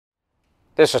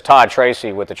This is Todd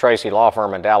Tracy with the Tracy Law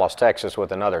Firm in Dallas, Texas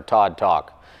with another Todd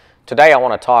Talk. Today I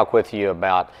want to talk with you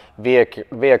about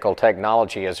vehicle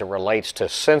technology as it relates to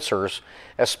sensors,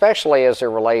 especially as it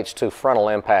relates to frontal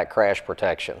impact crash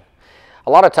protection.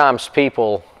 A lot of times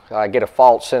people get a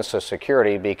false sense of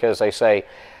security because they say,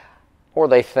 or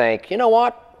they think, you know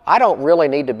what, I don't really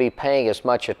need to be paying as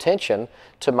much attention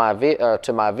to my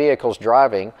vehicle's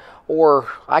driving, or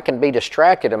I can be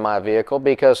distracted in my vehicle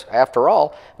because, after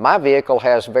all, my vehicle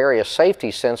has various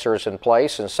safety sensors in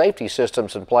place and safety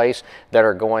systems in place that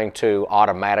are going to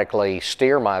automatically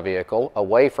steer my vehicle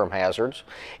away from hazards.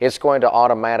 It's going to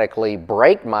automatically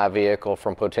brake my vehicle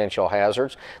from potential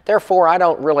hazards. Therefore, I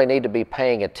don't really need to be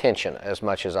paying attention as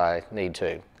much as I need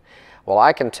to. Well,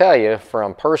 I can tell you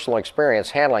from personal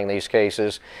experience handling these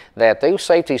cases that those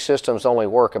safety systems only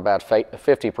work about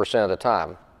 50% of the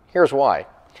time. Here's why.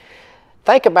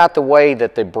 Think about the way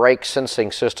that the brake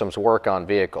sensing systems work on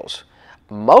vehicles.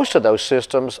 Most of those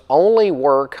systems only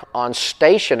work on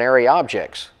stationary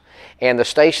objects, and the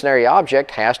stationary object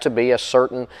has to be a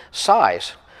certain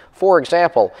size. For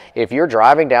example, if you're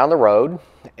driving down the road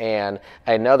and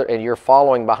you're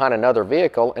following behind another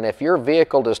vehicle, and if your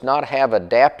vehicle does not have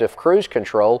adaptive cruise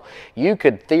control, you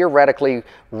could theoretically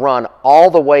run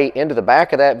all the way into the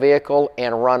back of that vehicle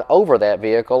and run over that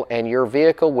vehicle, and your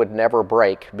vehicle would never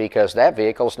brake because that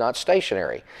vehicle is not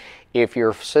stationary. If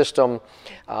your system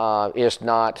is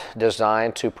not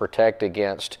designed to protect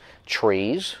against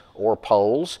trees or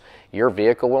poles, your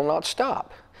vehicle will not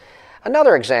stop.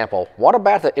 Another example, what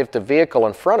about if the vehicle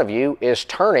in front of you is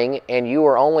turning and you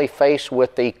are only faced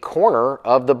with the corner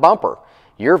of the bumper?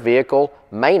 Your vehicle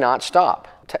may not stop.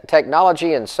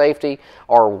 Technology and safety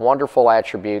are wonderful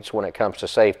attributes when it comes to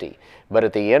safety, but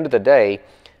at the end of the day,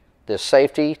 the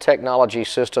safety technology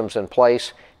systems in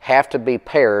place have to be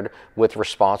paired with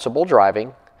responsible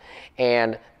driving,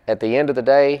 and at the end of the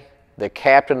day, the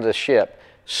captain of the ship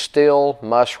still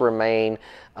must remain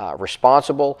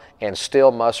responsible and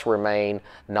still must remain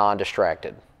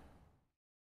non-distracted.